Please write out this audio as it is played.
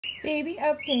Baby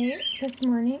update this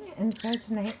morning, and so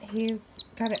tonight he's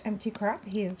got an empty crop.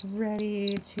 He is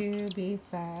ready to be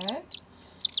fed.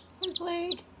 His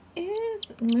leg is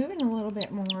moving a little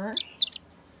bit more,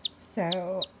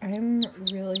 so I'm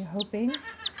really hoping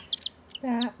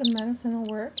that the medicine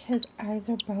will work. His eyes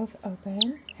are both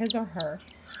open, his or her,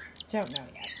 don't know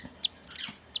yet.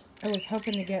 I was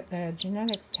hoping to get the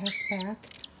genetics test back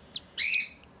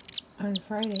on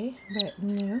Friday, but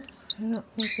no, I don't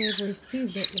think they've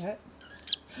received it yet.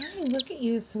 Hi, look at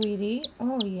you, sweetie.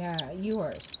 Oh, yeah, you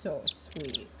are so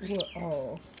sweet.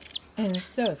 Oh, and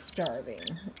so starving.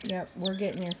 Yep, we're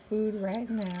getting your food right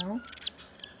now.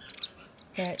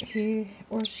 But he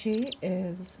or she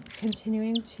is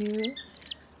continuing to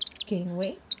gain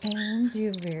weight and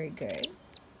do very good.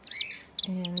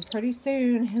 And pretty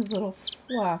soon, his little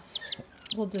fluff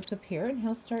will disappear and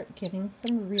he'll start getting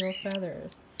some real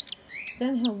feathers.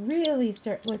 Then he'll really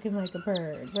start looking like a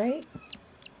bird, right?